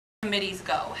committees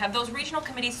go? Have those regional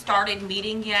committees started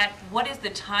meeting yet? What is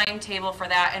the timetable for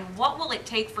that? And what will it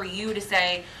take for you to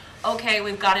say, okay,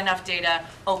 we've got enough data,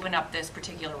 open up this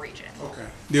particular region? Okay.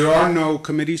 There are no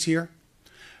committees here.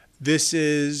 This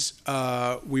is,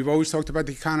 we've always talked about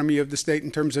the economy of the state in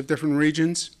terms of different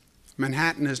regions.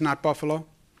 Manhattan is not Buffalo.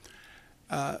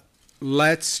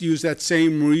 Let's use that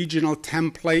same regional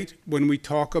template when we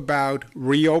talk about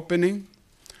reopening.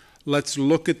 Let's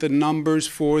look at the numbers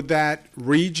for that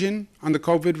region on the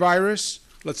COVID virus.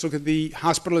 Let's look at the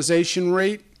hospitalization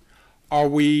rate. Are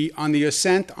we on the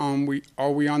ascent?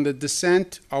 Are we on the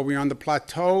descent? Are we on the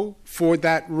plateau for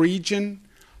that region?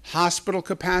 Hospital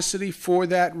capacity for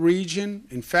that region,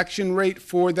 infection rate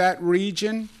for that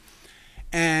region,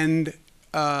 and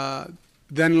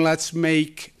then let's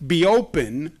be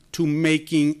open to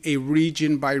making a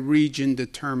region by region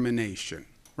determination,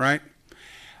 right?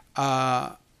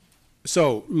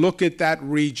 So look at that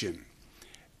region.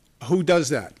 Who does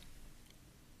that?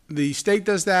 The state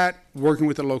does that, working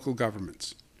with the local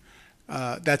governments.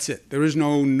 That's it. There is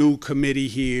no new committee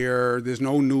here. There's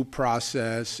no new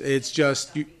process. It's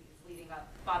just...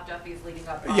 Bob Duffy is leading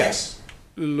up. Yes.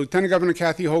 Lieutenant Governor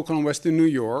Kathy Hochul in Western New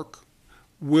York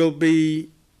will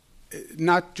be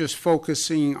not just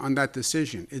focusing on that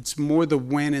decision. It's more the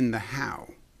when and the how,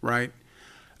 right?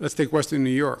 Let's take Western New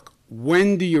York.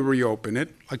 When do you reopen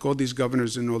it? Like all these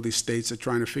governors in all these states are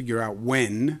trying to figure out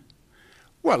when.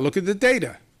 Well, look at the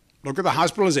data. Look at the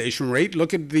hospitalization rate,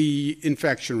 look at the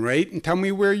infection rate, and tell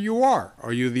me where you are.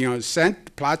 Are you the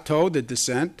ascent, plateau, the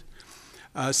descent?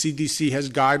 CDC has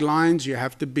guidelines. You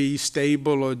have to be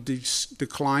stable or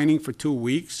declining for 2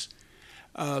 weeks.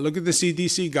 Look at the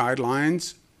CDC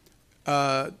guidelines.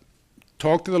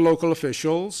 Talk to the local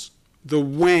officials. The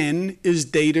when is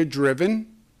data-driven.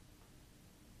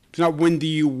 It's not when do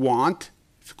you want.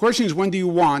 If the question is when do you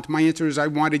want, my answer is I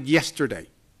want it yesterday.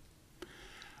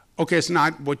 Okay, it's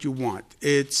not what you want.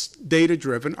 It's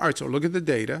data-driven. All right, so look at the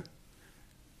data.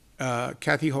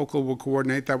 Kathy Hochul will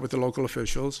coordinate that with the local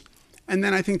officials. And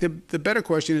then I think the better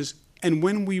question is, and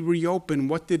when we reopen,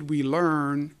 what did we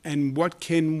learn, and how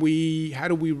do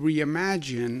we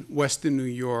reimagine Western New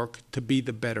York to be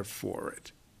the better for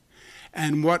it?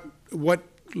 And what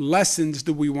lessons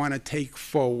do we want to take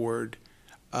forward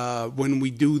when we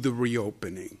do the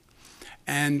reopening?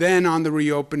 And then on the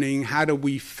reopening, how do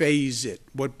we phase it?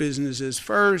 What businesses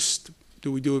first?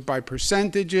 Do we do it by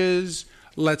percentages?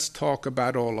 Let's talk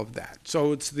about all of that.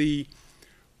 So it's the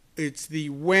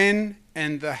when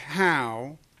and the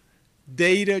how,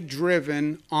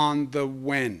 data-driven on the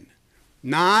when.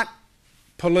 Not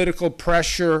political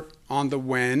pressure on the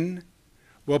when.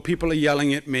 Well, people are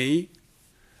yelling at me.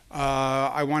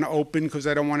 I want to open because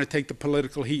I don't want to take the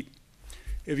political heat.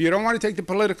 If you don't want to take the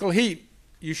political heat,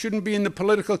 you shouldn't be in the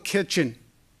political kitchen,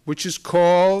 which is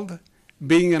called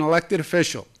being an elected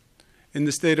official in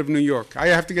the state of New York. I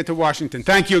have to get to Washington.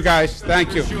 Thank you, guys.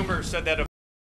 Thank you. Schumer said that